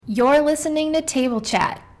You're listening to Table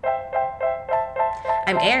Chat.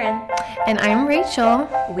 I'm Erin. And I'm Rachel.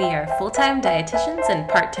 We are full-time dietitians and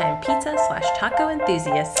part-time pizza/taco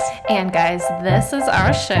enthusiasts. And guys, this is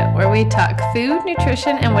our show where we talk food,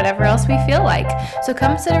 nutrition, and whatever else we feel like. So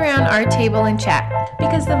come sit around our table and chat.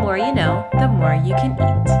 Because the more you know, the more you can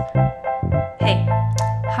eat. Hey.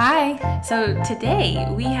 Hi. So today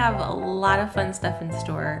we have a lot of fun stuff in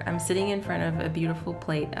store. I'm sitting in front of a beautiful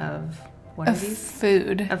plate of... What are these?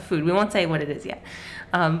 Food. Of food. We won't say what it is yet.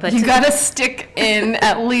 But you gotta stick in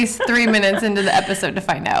at least 3 minutes into the episode to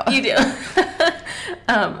find out. You do.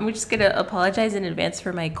 I'm just gonna apologize in advance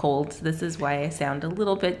for my cold. This is why I sound a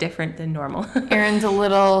little bit different than normal. Erin's a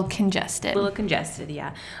little congested.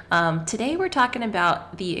 Yeah. Today we're talking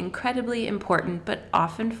about the incredibly important but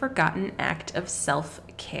often forgotten act of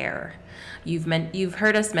self-care. You've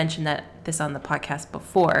heard us mention this on the podcast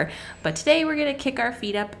before, but today we're going to kick our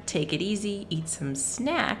feet up, take it easy, eat some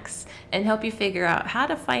snacks, and help you figure out how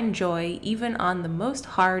to find joy even on the most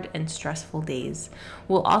hard and stressful days.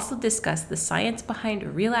 We'll also discuss the science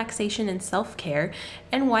behind relaxation and self-care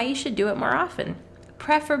and why you should do it more often,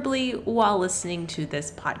 preferably while listening to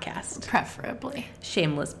this podcast. Preferably.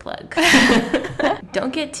 Shameless plug.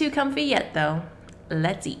 Don't get too comfy yet, though.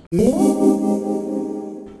 Let's eat.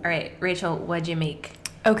 All right, Rachel, what'd you make?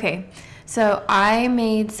 Okay, so I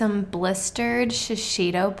made some blistered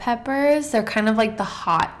shishito peppers. They're kind of like the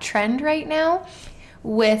hot trend right now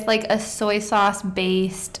with like a soy sauce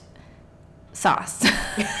based sauce.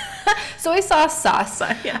 Soy sauce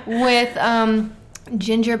Yeah. With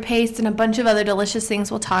ginger paste and a bunch of other delicious things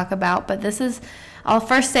we'll talk about. But I'll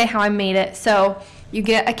first say how I made it. So you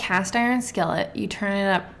get a cast iron skillet. You turn it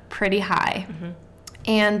up pretty high. Mm-hmm.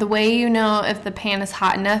 And the way you know if the pan is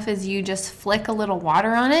hot enough is you just flick a little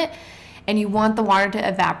water on it, and you want the water to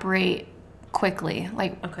evaporate quickly,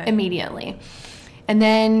 immediately. And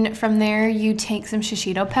then from there, you take some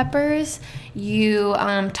shishito peppers, you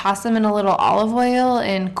toss them in a little olive oil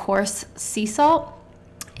and coarse sea salt,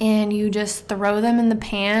 and you just throw them in the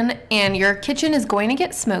pan, and your kitchen is going to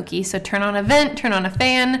get smoky, so turn on a vent, turn on a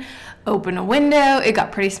fan, open a window. It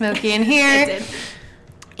got pretty smoky in here. It did.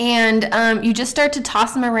 And you just start to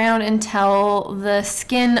toss them around until the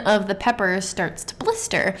skin of the peppers starts to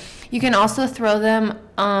blister. You can also throw them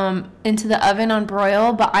into the oven on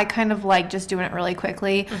broil, but I kind of like just doing it really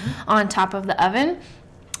quickly on top of the oven.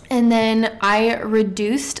 And then I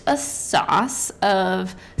reduced a sauce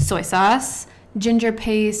of soy sauce, ginger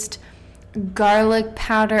paste, garlic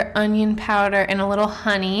powder, onion powder, and a little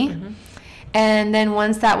honey. Mm-hmm. And then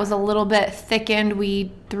once that was a little bit thickened,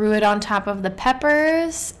 we threw it on top of the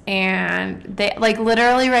peppers, and they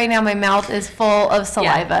literally right now my mouth is full of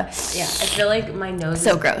saliva. Yeah. I feel like my nose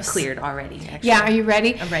is gross. Cleared already. Actually. Yeah, are you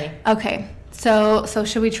ready? I'm ready. Okay, so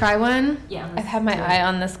should we try one? Yeah. I've had my eye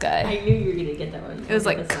on this guy. I knew you were gonna get that one. It was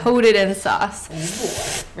coated in sauce.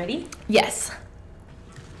 Oh, boy. Ready? Yes.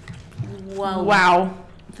 Whoa. Wow.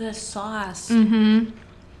 The sauce. Mm-hmm.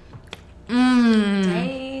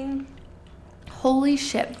 Dang. Holy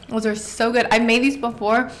shit. Those are so good. I've made these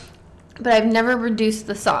before, but I've never reduced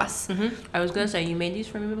the sauce. Mm-hmm. I was going to say, you made these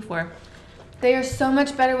for me before. They are so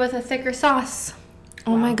much better with a thicker sauce.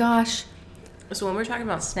 Wow. Oh my gosh. So when we're talking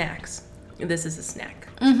about snacks, this is a snack.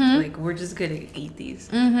 Mm-hmm. We're just going to eat these.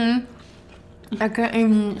 Mm-hmm. I can't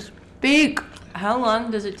even speak. How long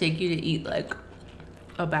does it take you to eat,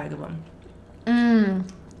 a bag of them?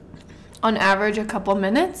 On average, a couple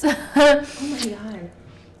minutes. Oh my God.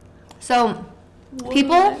 So... What?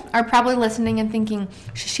 People are probably listening and thinking,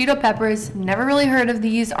 shishito peppers, never really heard of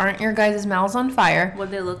these, aren't your guys' mouths on fire? What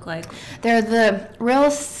do they look like? They're the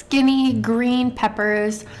real skinny green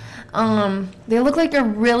peppers. They look like a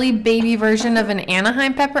really baby version of an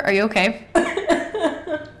Anaheim pepper. Are you okay?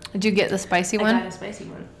 Did you get the spicy one? I got a spicy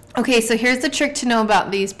one. Okay, so here's the trick to know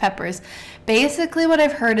about these peppers. Basically what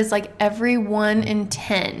I've heard is every 1 in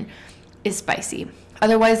 10 is spicy.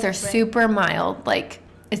 Otherwise they're super mild.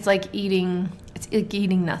 It's like eating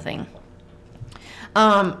nothing.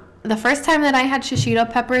 The first time that I had shishito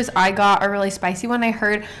peppers, I got a really spicy one. I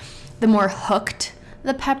heard the more hooked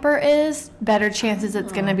the pepper is, better chances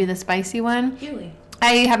it's going to be the spicy one. Really?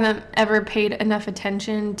 I haven't ever paid enough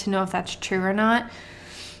attention to know if that's true or not.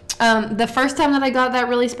 The first time that I got that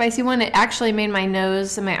really spicy one, it actually made my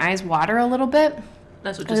nose and my eyes water a little bit.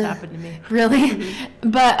 That's what just happened to me. Really? Mm-hmm.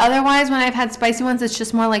 But otherwise, when I've had spicy ones, it's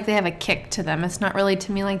just more like they have a kick to them. It's not really,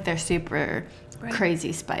 to me, like they're super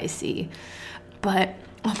crazy spicy. But,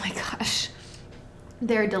 oh my gosh.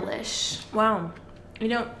 They're delish. Wow.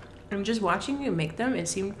 I'm just watching you make them. It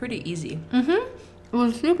seemed pretty easy. Mm-hmm. It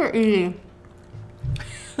was super easy.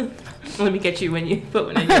 Let me get you when you put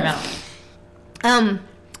one in your mouth.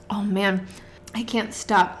 Oh man, I can't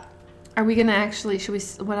stop. Are we gonna actually?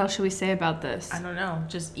 What else should we say about this? I don't know.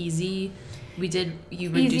 Just easy. You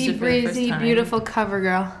reduce Easy it for the first breezy, time. beautiful cover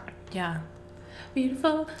girl. Yeah.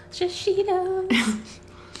 Beautiful Shishitos.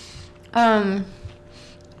 I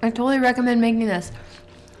totally recommend making this.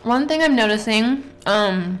 One thing I'm noticing,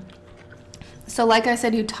 so like I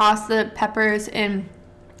said, you toss the peppers in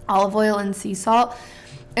olive oil and sea salt,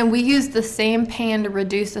 and we used the same pan to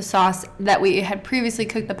reduce the sauce that we had previously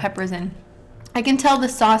cooked the peppers in. I can tell the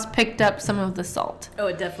sauce picked up some of the salt. Oh,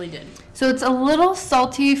 it definitely did. So it's a little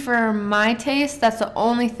salty for my taste. That's the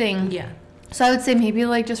only thing. Yeah. So I would say maybe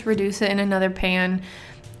like just reduce it in another pan.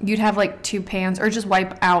 You'd have like 2 pans, or just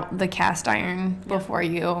wipe out the cast iron before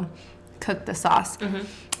you cook the sauce.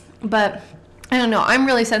 Mm-hmm. But I don't know. I'm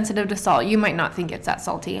really sensitive to salt. You might not think it's that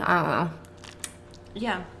salty. I don't know.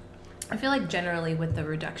 Yeah. I feel like generally with the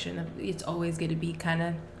reduction, it's always going to be kind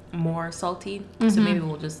of more salty. Mm-hmm. So maybe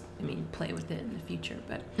we'll just, play with it in the future.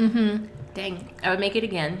 But dang, I would make it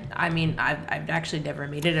again. I've actually never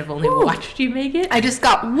made it. I've only watched you make it. I just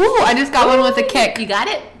got one with a kick. You got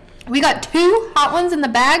it? We got 2 hot ones in the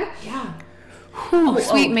bag. Yeah.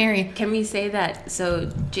 Sweet Mary. Can we say that?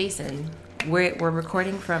 So Jason, we're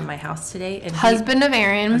recording from my house today. And husband of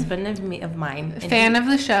Erin. Husband of mine. Fan of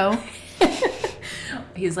the show.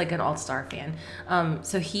 He's like an all-star fan.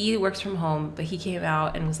 So he works from home, but he came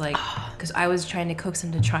out and was like, because I was trying to coax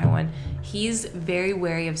him to try one. He's very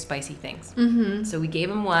wary of spicy things. Mm-hmm. So we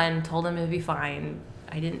gave him one, told him it would be fine.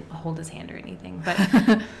 I didn't hold his hand or anything, but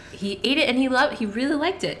he ate it and he really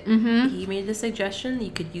liked it. Mm-hmm. He made the suggestion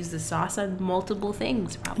you could use the sauce on multiple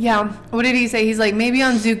things, probably. Yeah. What did he say? He's like, maybe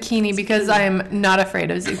on zucchini because I'm not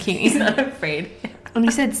afraid of zucchini. He's not afraid. And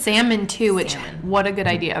he said salmon too, which what a good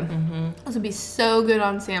idea. Mm-hmm. This would be so good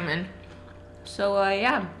on salmon. So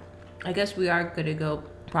yeah, I guess we are going to go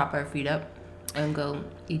prop our feet up and go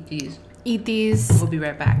eat these. We'll be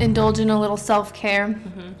right back. Indulge in a little self-care.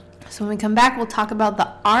 Mm-hmm. So when we come back, we'll talk about the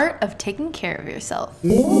art of taking care of yourself.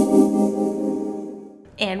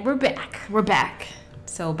 And we're back.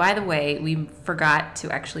 So by the way, we forgot to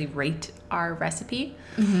actually rate our recipe.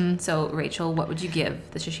 Mm-hmm. So Rachel, what would you give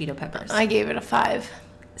the shishito peppers? I gave it a 5.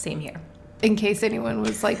 Same here. In case anyone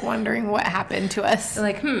was like wondering what happened to us. They're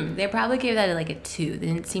like, they probably gave that like a 2. They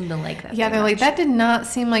didn't seem to like that. Yeah, they're like, that did not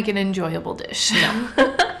seem like an enjoyable dish. No.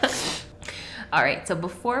 All right, so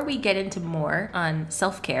before we get into more on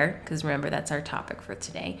self-care, because remember that's our topic for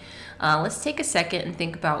today, let's take a second and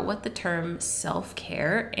think about what the term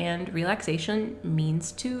self-care and relaxation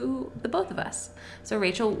means to the both of us. So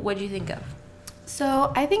Rachel, what do you think of?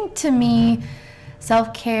 So I think to me,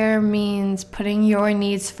 self-care means putting your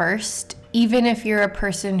needs first, even if you're a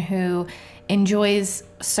person who enjoys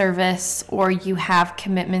service or you have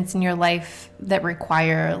commitments in your life that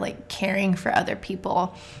require like caring for other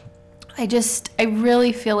people. I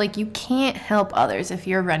really feel like you can't help others if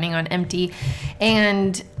you're running on empty.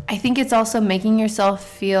 And I think it's also making yourself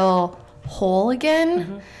feel whole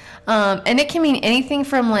again. Mm-hmm. And it can mean anything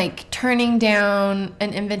from like turning down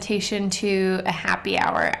an invitation to a happy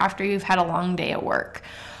hour after you've had a long day at work.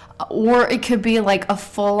 Or it could be like a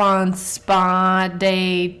full-on spa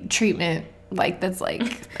day treatment, like that's like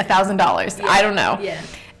 $1,000. Yeah. I don't know.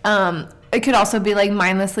 Yeah. It could also be like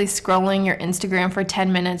mindlessly scrolling your Instagram for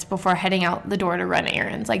 10 minutes before heading out the door to run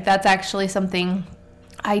errands. Like that's actually something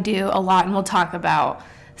I do a lot, and we'll talk about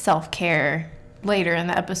self-care later in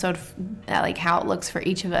the episode, like how it looks for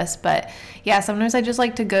each of us. But yeah, sometimes I just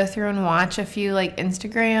like to go through and watch a few like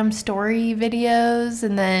Instagram story videos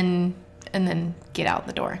and then get out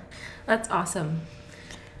the door. That's awesome.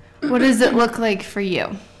 What does it look like for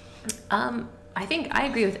you? I think I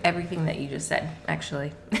agree with everything that you just said,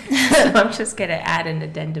 actually. So I'm just going to add an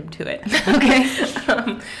addendum to it. Okay.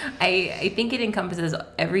 I think it encompasses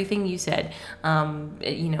everything you said.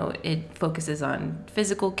 It focuses on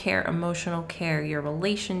physical care, emotional care, your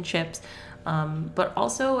relationships, but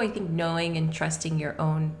also I think knowing and trusting your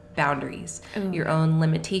own boundaries, your own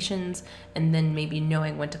limitations, and then maybe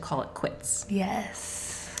knowing when to call it quits. Yes.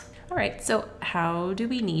 All right, so how do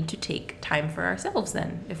we need to take time for ourselves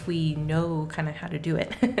then, if we know kind of how to do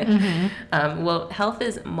it? Mm-hmm. Well, health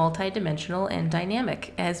is multidimensional and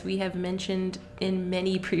dynamic, as we have mentioned in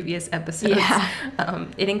many previous episodes. Yeah.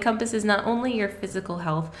 It encompasses not only your physical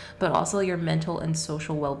health, but also your mental and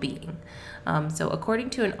social well-being. So according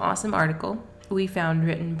to an awesome article we found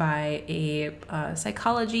written by a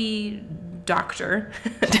psychology doctor,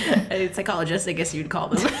 a psychologist, I guess you'd call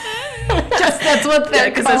them. That's what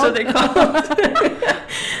they're called. That's what they're called.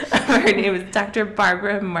 Her name is Dr.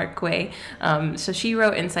 Barbara Marquay. So she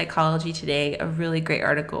wrote in Psychology Today a really great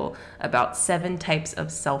article about 7 types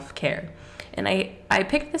of self-care. And I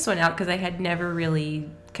picked this one out because I had never really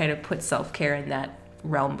kind of put self-care in that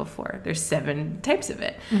realm before. There's 7 types of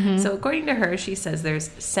it. So according to her, she says there's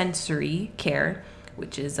sensory care,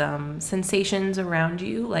 which is sensations around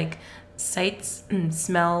you, like sights and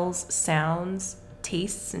smells, sounds,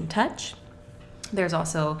 tastes, and touch. There's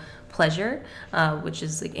also pleasure, which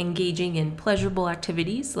is like engaging in pleasurable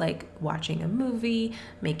activities like watching a movie,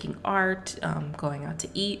 making art, going out to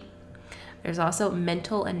eat. There's also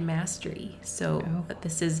mental and mastery. So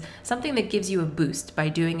this is something that gives you a boost by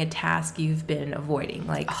doing a task you've been avoiding.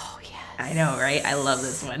 Like, Oh, yes. I know, right? I love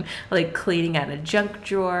this one. Like cleaning out a junk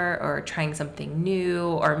drawer or trying something new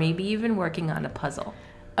or maybe even working on a puzzle.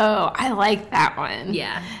 Oh, I like that one.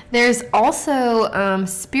 Yeah. There's also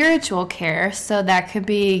spiritual care. So that could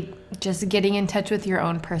be just getting in touch with your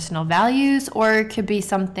own personal values, or it could be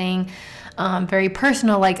something very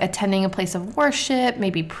personal, like attending a place of worship,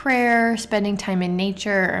 maybe prayer, spending time in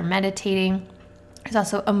nature, or meditating. There's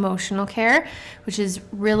also emotional care, which is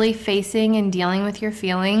really facing and dealing with your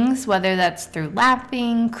feelings, whether that's through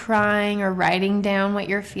laughing, crying, or writing down what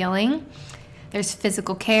you're feeling. There's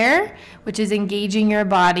physical care, which is engaging your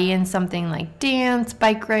body in something like dance,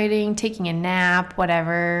 bike riding, taking a nap,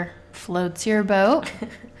 whatever floats your boat.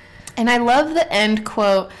 And I love the end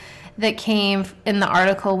quote that came in the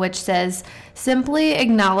article, which says, simply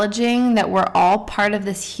acknowledging that we're all part of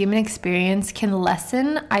this human experience can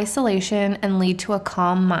lessen isolation and lead to a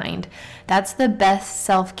calm mind. That's the best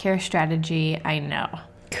self-care strategy I know.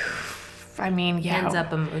 I mean, yeah. Hands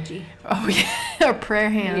up emoji. Oh, yeah. Or prayer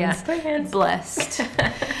hands. Yeah, prayer hands. Blessed.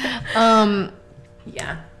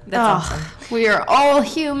 Yeah, that's awesome. We are all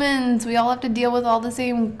humans. We all have to deal with all the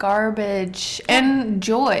same garbage and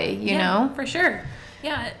joy, you know? For sure.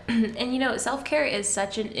 Yeah, and self-care is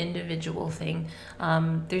such an individual thing.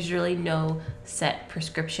 There's really no set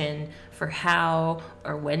prescription for how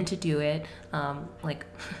or when to do it.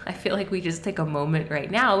 I feel like we just take a moment right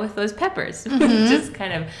now with those peppers. Just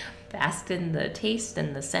kind of basked in the taste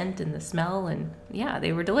and the scent and the smell, and yeah,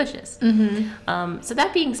 they were delicious. So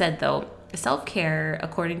that being said, though, self-care,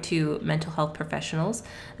 according to mental health professionals,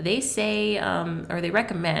 they say or they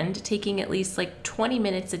recommend taking at least like 20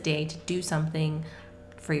 minutes a day to do something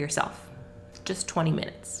for yourself. Just 20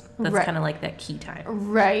 minutes. That's Right. kind of like that key time.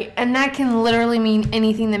 Right. And that can literally mean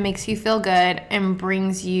anything that makes you feel good and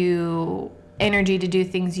brings you energy to do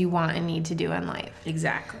things you want and need to do in life.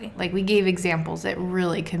 Exactly. Like we gave examples that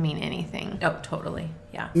really could mean anything. Oh, totally.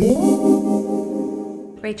 Yeah.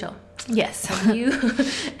 Rachel, Yes.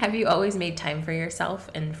 have you always made time for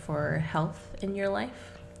yourself and for health in your life?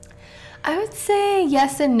 I would say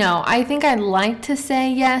yes and no. I think I'd like to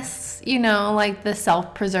say yes, like the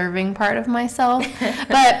self-preserving part of myself.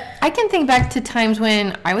 But I can think back to times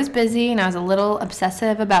when I was busy and I was a little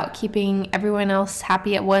obsessive about keeping everyone else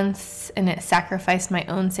happy at once, and it sacrificed my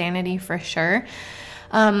own sanity for sure.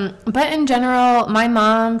 But in general, my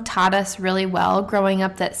mom taught us really well growing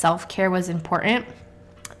up that self-care was important.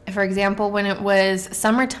 For example, when it was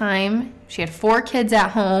summertime, she had 4 kids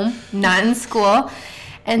at home, not in school.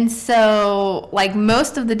 And so, like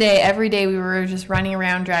most of the day, every day we were just running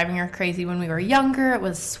around, driving her crazy. When we were younger, it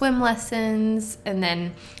was swim lessons and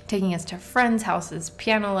then taking us to friends' houses,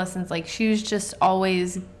 piano lessons. Like she was just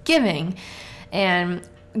always giving, and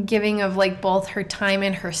giving of like both her time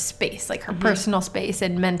and her space, like her personal space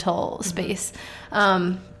and mental space.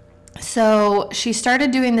 So she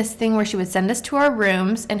started doing this thing where she would send us to our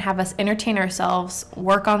rooms and have us entertain ourselves,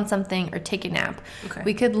 work on something, or take a nap. Okay.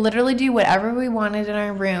 We could literally do whatever we wanted in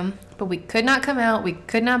our room, but we could not come out. We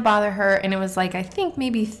could not bother her. And it was like, I think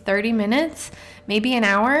maybe 30 minutes, maybe an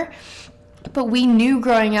hour. But we knew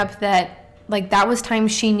growing up that like that was time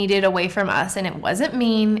she needed away from us. And it wasn't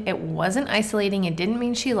mean. It wasn't isolating. It didn't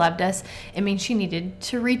mean she loved us. It means she needed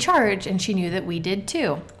to recharge. And she knew that we did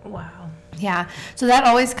too. Wow. Yeah, so that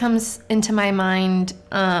always comes into my mind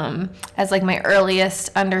as like my earliest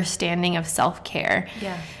understanding of self-care.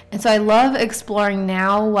 Yeah. And so I love exploring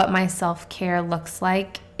now what my self-care looks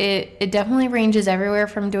like. It definitely ranges everywhere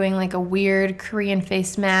from doing like a weird Korean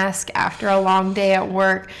face mask after a long day at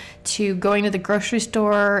work to going to the grocery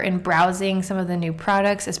store and browsing some of the new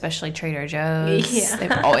products, especially Trader Joe's. Yeah.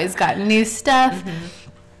 They've always got new stuff.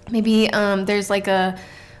 Maybe there's like a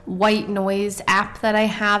white noise app that I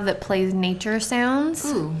have that plays nature sounds.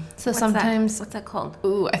 Ooh. So sometimes, What's that called?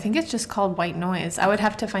 ooh, I think it's just called white noise. I would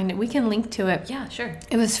have to find it. We can link to it. Yeah, sure.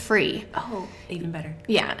 It was free. Oh, even better.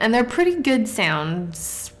 Yeah, and they're pretty good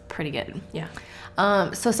sounds. Pretty good. Yeah.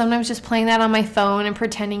 So sometimes just playing that on my phone and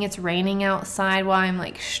pretending it's raining outside while I'm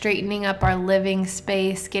like straightening up our living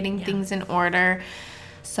space, getting things in order.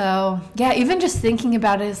 So, yeah, even just thinking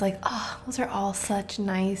about it is like, oh, those are all such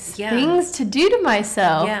nice things to do to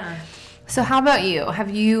myself. Yeah. So how about you?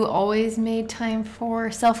 Have you always made time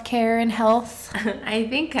for self-care and health? I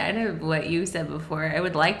think kind of what you said before. I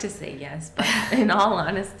would like to say yes, but in all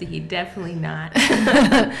honesty, definitely not.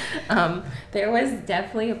 There was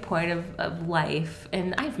definitely a point of life,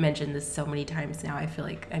 and I've mentioned this so many times now, I feel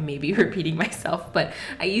like I may be repeating myself, but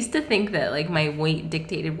I used to think that like my weight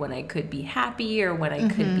dictated when I could be happy or when I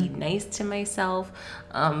could be nice to myself.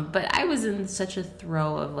 But I was in such a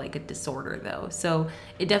throe of like a disorder though. So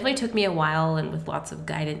it definitely took me a while and with lots of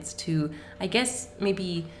guidance to, I guess,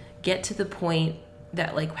 maybe get to the point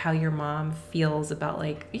that like how your mom feels about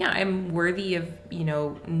like, yeah, I'm worthy of, you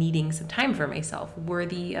know, needing some time for myself,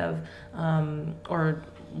 worthy of, or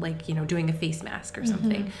like, you know, doing a face mask or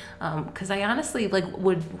something. 'Cause I honestly like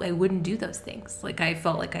I wouldn't do those things. Like I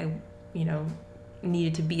felt like I, you know,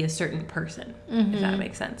 needed to be a certain person, if that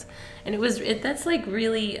makes sense. And that's like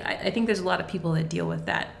really, I think there's a lot of people that deal with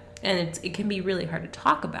that. And it can be really hard to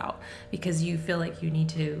talk about because you feel like you need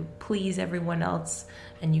to please everyone else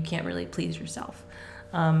and you can't really please yourself.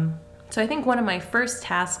 So I think one of my first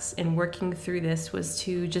tasks in working through this was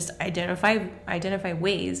to just identify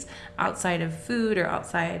ways outside of food or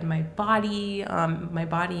outside my body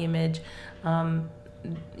image,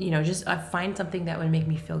 you know, just find something that would make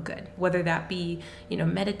me feel good, whether that be, you know,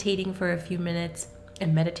 meditating for a few minutes.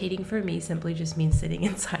 And meditating for me simply just means sitting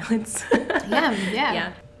in silence.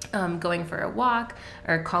 Yeah. Going for a walk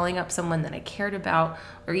or calling up someone that I cared about,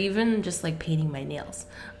 or even just like painting my nails.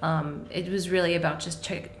 It was really about just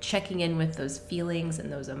checking in with those feelings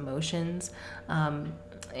and those emotions. And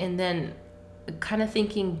then kind of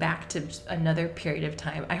thinking back to just another period of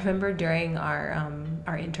time. I remember during our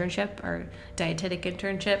internship, our dietetic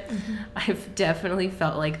internship, I've definitely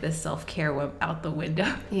felt like the self-care went out the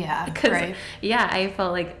window. Yeah, right. Yeah, I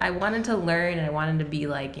felt like I wanted to learn and I wanted to be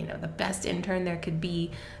like, you know, the best intern there could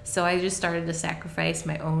be. So I just started to sacrifice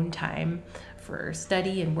my own time for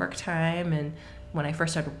study and work time. And when I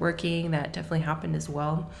first started working, that definitely happened as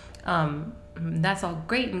well. That's all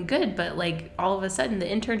great and good, but like all of a sudden the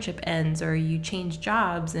internship ends or you change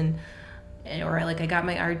jobs or like I got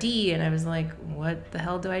my RD and I was like, what the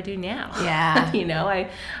hell do I do now? Yeah. You know,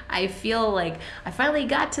 I feel like I finally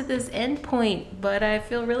got to this end point, but I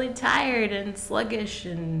feel really tired and sluggish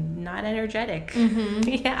and not energetic.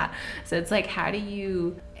 Yeah. So it's like,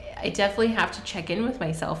 I definitely have to check in with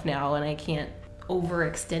myself now, and I can't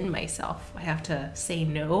overextend myself. I have to say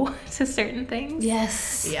no to certain things.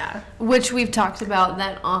 Yes. Yeah. Which we've talked about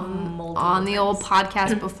that on the old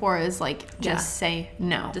podcast before, is like just say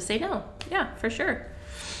no. Just say no. Yeah, for sure.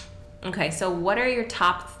 Okay, so what are your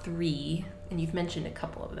top 3? And you've mentioned a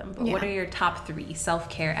couple of them, but what are your top 3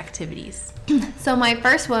 self-care activities? So my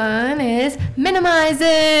first one is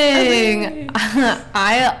minimizing.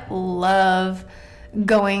 I love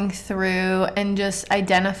going through and just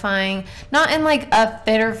identifying, not in like a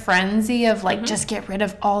fit or frenzy of like just get rid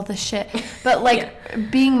of all the shit, but like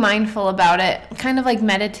being mindful about it, kind of like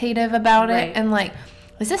meditative about it, and like,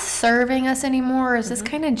 is this serving us anymore, or is this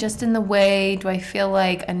kind of just in the way? Do I feel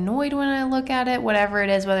like annoyed when I look at it? Whatever it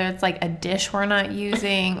is, whether it's like a dish we're not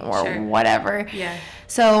using or whatever. Yeah.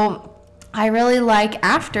 So I really like,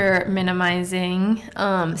 after minimizing,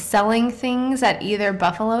 selling things at either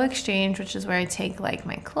Buffalo Exchange, which is where I take like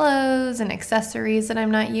my clothes and accessories that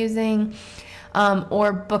I'm not using,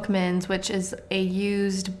 or Bookman's, which is a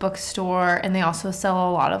used bookstore, and they also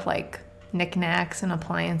sell a lot of like knickknacks and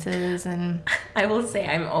appliances. And I will say,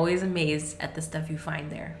 I'm always amazed at the stuff you find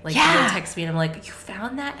there. Like, you'll text me and I'm like, you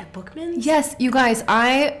found that at Bookman's? Yes, you guys,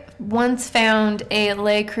 I once found a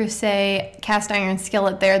Le Creuset cast iron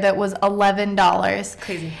skillet there that was $11.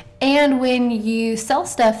 Crazy. And when you sell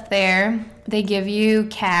stuff there, they give you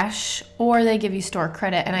cash or they give you store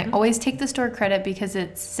credit. And I always take the store credit because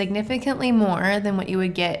it's significantly more than what you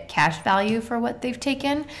would get cash value for what they've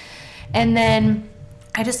taken. And then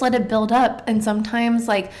I just let it build up. And sometimes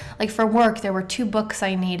like for work, there were 2 books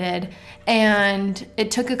I needed, and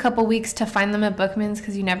it took a couple weeks to find them at Bookman's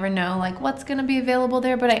because you never know like what's going to be available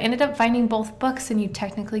there. But I ended up finding both books, and you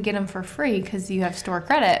technically get them for free because you have store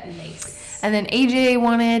credit. Nice. And then AJ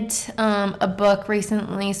wanted a book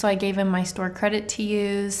recently, so I gave him my store credit to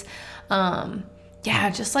use.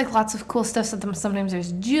 Just like lots of cool stuff. Sometimes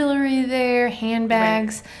there's jewelry there,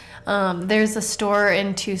 handbags. There's a store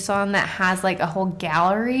in Tucson that has like a whole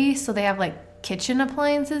gallery, so they have like kitchen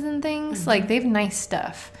appliances and things. Like, they have nice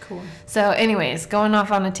stuff. Cool. So anyways, going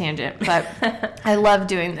off on a tangent, but I love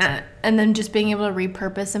doing that. And then just being able to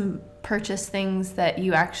repurpose and purchase things that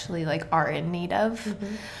you actually like are in need of.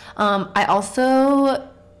 I also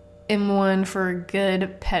am one for a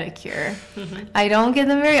good pedicure. I don't get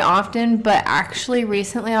them very often, but actually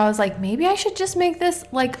recently I was like, maybe I should just make this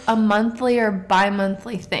like a monthly or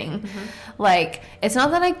bi-monthly thing. Like, it's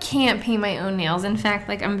not that I can't paint my own nails. In fact,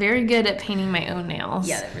 like, I'm very good at painting my own nails.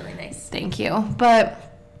 Yeah, they're really nice. Thank you. But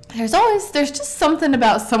there's just something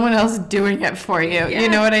about someone else doing it for you. Yeah, you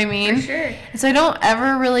know what I mean? For sure. So I don't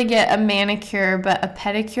ever really get a manicure, but a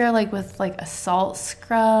pedicure, like with like a salt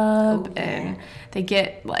scrub, and they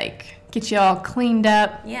get you all cleaned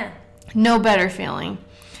up. Yeah. No better feeling.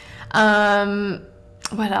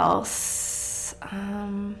 What else?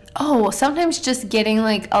 Sometimes just getting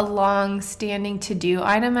like a long-standing to-do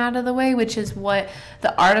item out of the way, which is what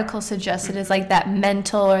the article suggested is like that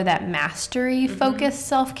mental or that mastery-focused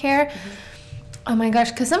self-care. Oh my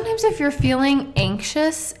gosh, because sometimes if you're feeling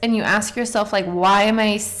anxious and you ask yourself, like, why am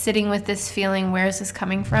I sitting with this feeling? Where is this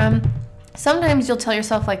coming from? Sometimes you'll tell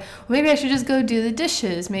yourself, like, well, maybe I should just go do the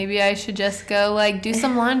dishes. Maybe I should just go, like, do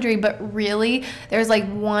some laundry. But really, there's, like,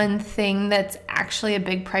 one thing that's actually a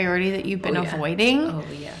big priority that you've been avoiding. Oh,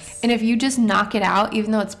 yes. And if you just knock it out,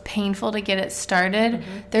 even though it's painful to get it started,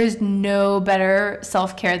 there's no better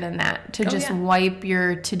self-care than that. To just wipe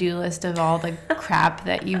your to-do list of all the crap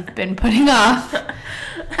that you've been putting off.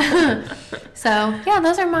 So, yeah,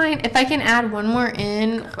 those are mine. If I can add one more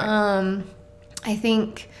in, I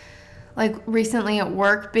think... like recently at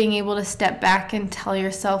work, being able to step back and tell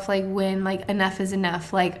yourself like when like enough is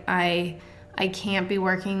enough, like I can't be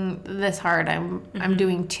working this hard, I'm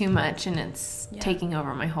doing too much and it's taking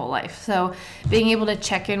over my whole life. So being able to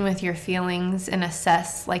check in with your feelings and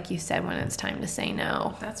assess, like you said, when it's time to say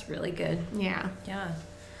no. That's really good. Yeah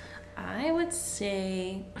I would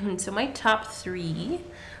say, so my top 3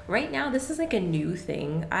 right now, this is like a new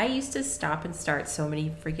thing. I used to stop and start so many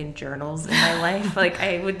freaking journals in my life. Like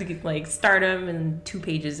I would like start them and 2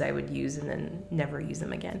 pages I would use and then never use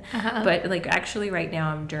them again. But like actually right now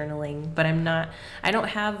I'm journaling, but I don't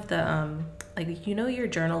have the, like, you know, your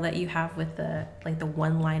journal that you have with the, like the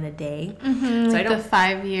 1 line a day. So I don't, the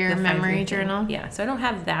 5-year memory journal. Yeah. So I don't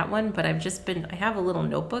have that one, but I have a little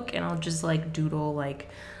notebook and I'll just like doodle like,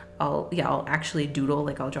 I'll actually doodle,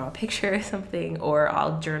 like I'll draw a picture or something, or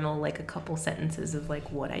I'll journal like a couple sentences of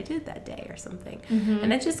like what I did that day or something.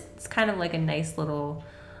 And it's kind of like a nice little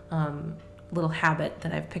habit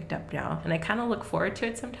that I've picked up now. And I kind of look forward to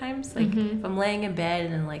it sometimes. Like if I'm laying in bed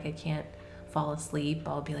and then like I can't fall asleep,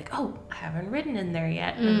 I'll be like, oh, I haven't written in there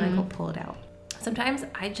yet. And like I'll pull it out. Sometimes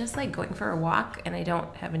I just like going for a walk and I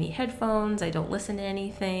don't have any headphones. I don't listen to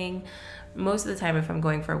anything. Most of the time if I'm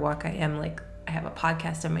going for a walk, I have a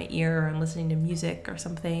podcast in my ear or I'm listening to music or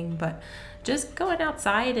something, but just going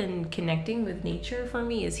outside and connecting with nature for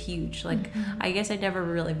me is huge. Like, I guess I never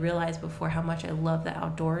really realized before how much I love the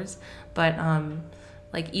outdoors, but,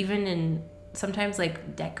 like even in sometimes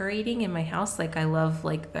like decorating in my house, like I love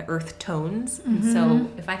like the earth tones. And so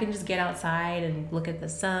if I can just get outside and look at the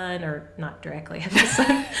sun, or not directly at the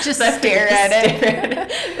sun, just stare at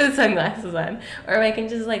it with sunglasses on, or I can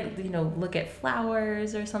just like, you know, look at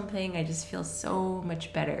flowers or something, I just feel so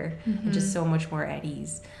much better and just so much more at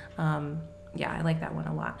ease. I like that one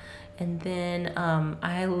a lot. And then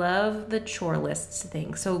I love the chore lists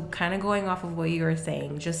thing. So kind of going off of what you were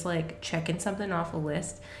saying, just like checking something off a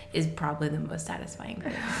list is probably the most satisfying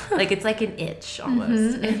thing. Like it's like an itch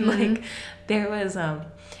almost. And like there was,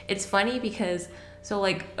 it's funny because, so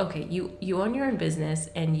like, okay, you own your own business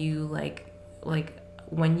and you like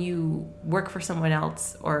when you work for someone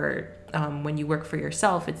else or when you work for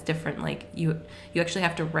yourself, it's different. Like you actually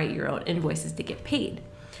have to write your own invoices to get paid.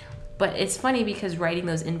 But it's funny because writing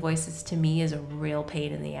those invoices to me is a real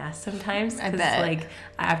pain in the ass sometimes. I bet. Like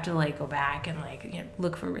I have to like go back and like, you know,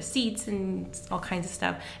 look for receipts and all kinds of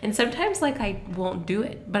stuff. And sometimes like I won't do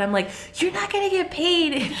it, but I'm like, you're not gonna get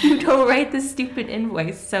paid if you don't write this stupid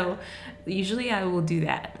invoice. So usually I will do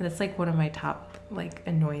that. That's like one of my top like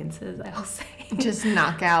annoyances, I'll say. Just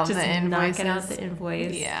knock out Just the invoices. knock out the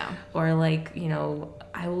invoice. Yeah. Or like, you know,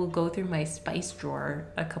 I will go through my spice drawer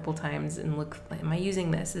a couple times and look, am I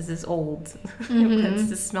using this? Is this old? Does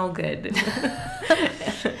this smell good?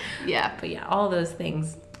 Yeah. But yeah, all those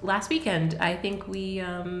things. Last weekend, I think we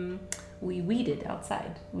weeded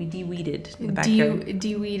outside. We de-weeded the backyard.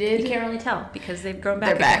 De-weeded? You can't really tell because they've grown back.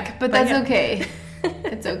 They're back, again. but that's okay.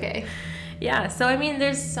 It's okay. Yeah, so I mean,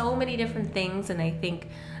 there's so many different things, and I think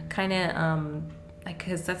kind of,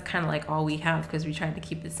 because that's kind of like all we have because we tried to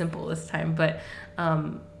keep it simple this time, but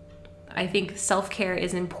I think self-care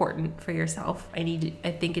is important for yourself. I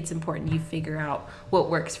think it's important you figure out what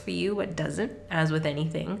works for you, what doesn't, as with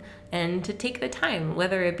anything, and to take the time,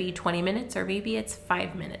 whether it be 20 minutes or maybe it's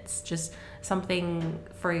 5 minutes, just something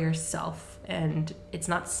for yourself. And it's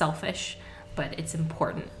not selfish, but it's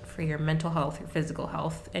important for your mental health, your physical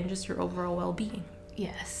health, and just your overall well-being.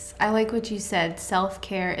 Yes, I like what you said.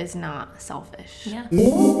 Self-care is not selfish. Yeah.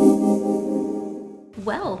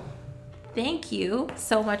 Well, thank you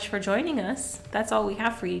so much for joining us. That's all we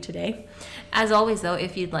have for you today. As always, though,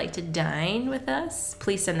 if you'd like to dine with us,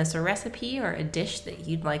 please send us a recipe or a dish that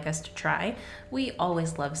you'd like us to try. We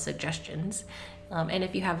always love suggestions. And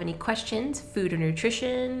if you have any questions, food or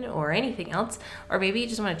nutrition, or anything else, or maybe you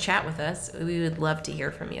just want to chat with us, we would love to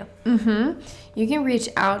hear from you. You can reach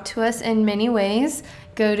out to us in many ways.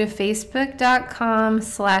 Go to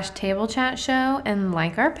facebook.com/tablechatshow and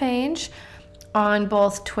like our page. On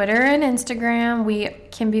both Twitter and Instagram, we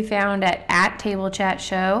can be found at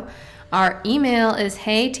 @tablechatshow. Our email is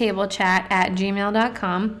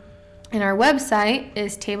heytablechat@gmail.com. And our website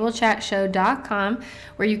is tablechatshow.com,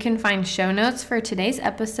 where you can find show notes for today's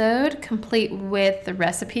episode, complete with the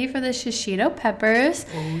recipe for the shishito peppers.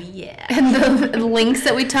 Oh, yeah. And the links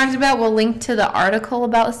that we talked about. We'll link to the article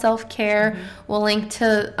about self-care. We'll link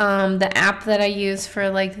to the app that I use for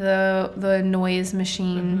like the noise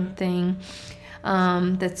machine thing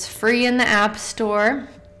that's free in the App Store.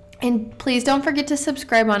 And please don't forget to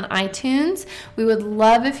subscribe on iTunes. We would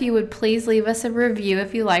love if you would please leave us a review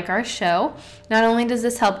if you like our show. Not only does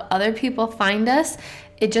this help other people find us,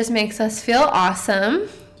 it just makes us feel awesome.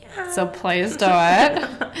 Yeah. So please do it.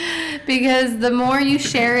 Because the more you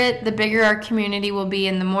share it, the bigger our community will be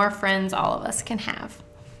and the more friends all of us can have.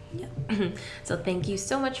 Yep. So thank you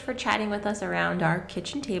so much for chatting with us around our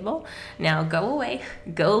kitchen table. Now go away,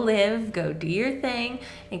 go live, go do your thing,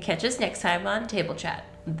 and catch us next time on Table Chat,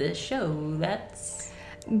 the show that's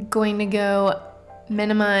going to go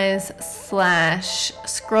minimize /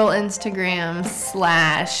 scroll Instagram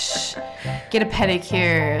 / get a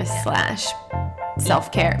pedicure /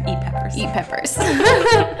 self-care. Eat peppers. Eat peppers. Bye.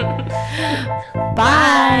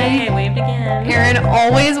 Bye. I waved again. Erin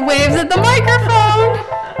always waves at the microphone.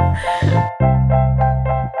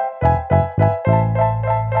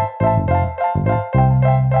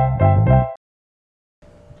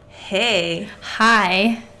 Hey.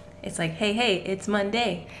 Hi. It's like, hey, it's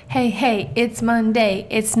Monday. Hey, it's Monday.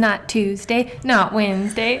 It's not Tuesday, not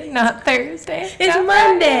Wednesday, not Thursday. It's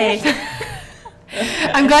Monday.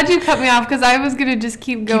 I'm glad you cut me off because I was going to just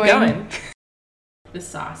keep going. The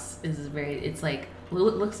sauce is it's like, it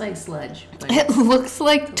looks like sludge. But it looks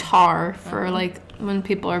like tar for like when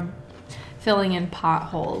people are filling in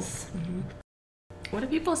potholes. What do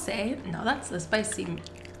people say? No, that's a spicy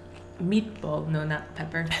meatball. No, not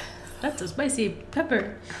pepper. That's a spicy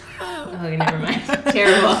pepper. Okay, never mind.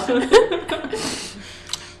 Terrible.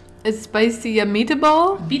 Is spicy a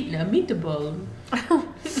meatball? A meatball.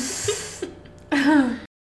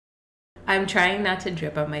 I'm trying not to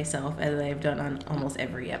drip on myself as I've done on almost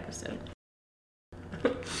every episode.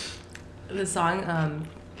 The song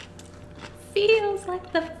feels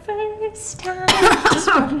like the first time. Just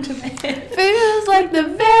popped into my head. Feels like the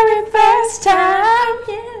very first time.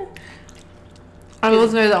 Yeah.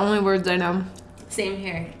 Those are the only words I know. Same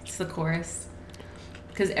here. It's the chorus.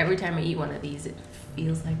 Because every time I eat one of these, it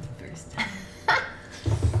feels like the first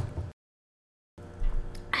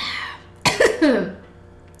time.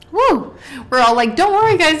 Woo! We're all like, don't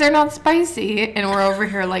worry, guys, they're not spicy. And we're over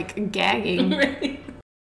here, like, gagging. Right.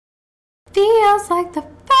 Feels like the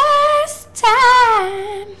first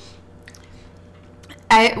time.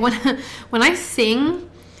 When I sing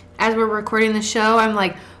as we're recording the show, I'm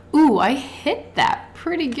like, ooh, I hit that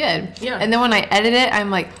pretty good. Yeah. And then when I edit it,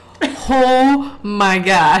 I'm like, oh my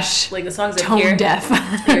gosh. Like the songs are tone deaf.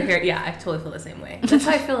 You're here. Yeah, I totally feel the same way. That's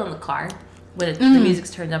how I feel in the car. When the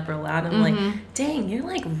music's turned up real loud, I'm like, dang, you're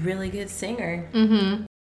like a really good singer.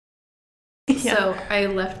 Yeah. So I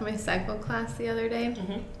left my cycle class the other day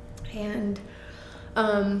and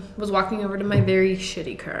was walking over to my very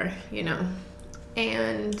shitty car, you know.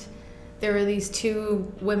 And there were these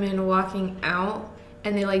two women walking out.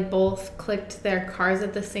 And they like both clicked their cars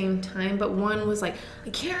at the same time, but one was like, I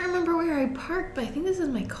can't remember where I parked, but I think this is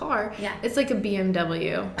my car. Yeah. It's like a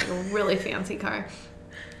BMW, like a really fancy car.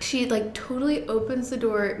 She like totally opens the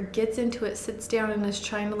door, gets into it, sits down, and is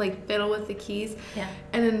trying to like fiddle with the keys. Yeah.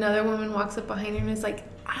 And another woman walks up behind her and is like,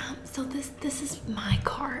 so this is my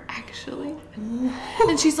car actually.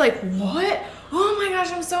 And she's like, what? Oh my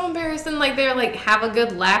gosh, I'm so embarrassed. And like they're like have a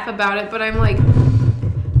good laugh about it, but I'm like,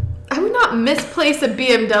 I would not misplace a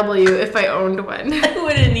BMW if I owned one. I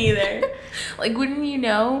wouldn't either. Like, wouldn't you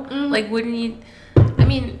know? Like, wouldn't you? I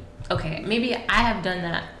mean, okay, maybe I have done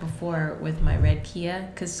that before with my red Kia,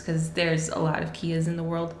 because there's a lot of Kias in the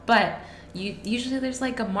world, but usually there's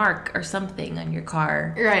like a mark or something on your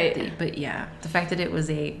car. Right. But yeah, the fact that it was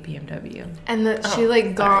a BMW. And that she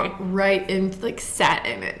got right and like sat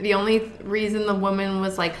in it. The only reason the woman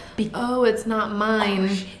was like, oh, it's not mine.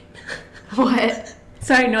 Oh, what?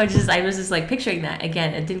 Sorry, no, I was just like picturing that.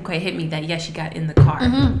 Again, it didn't quite hit me that, she got in the car.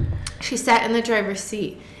 Mm-hmm. She sat in the driver's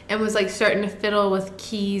seat and was like starting to fiddle with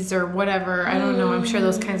keys or whatever. I don't know. I'm sure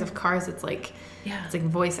those kinds of cars, it's like, it's like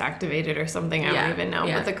voice activated or something. I don't even know.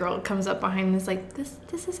 But the girl comes up behind and is like, this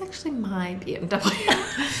is actually my BMW.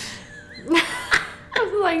 I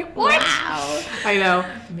was like, what? Wow. I know.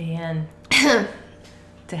 Man.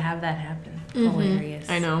 To have that happen. Hilarious.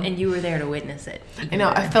 I know. And you were there to witness it. I know.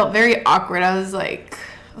 I felt very awkward. I was like,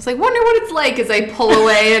 wonder what it's like as I pull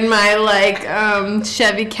away in my like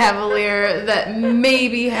Chevy Cavalier that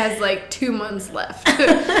maybe has like 2 months left.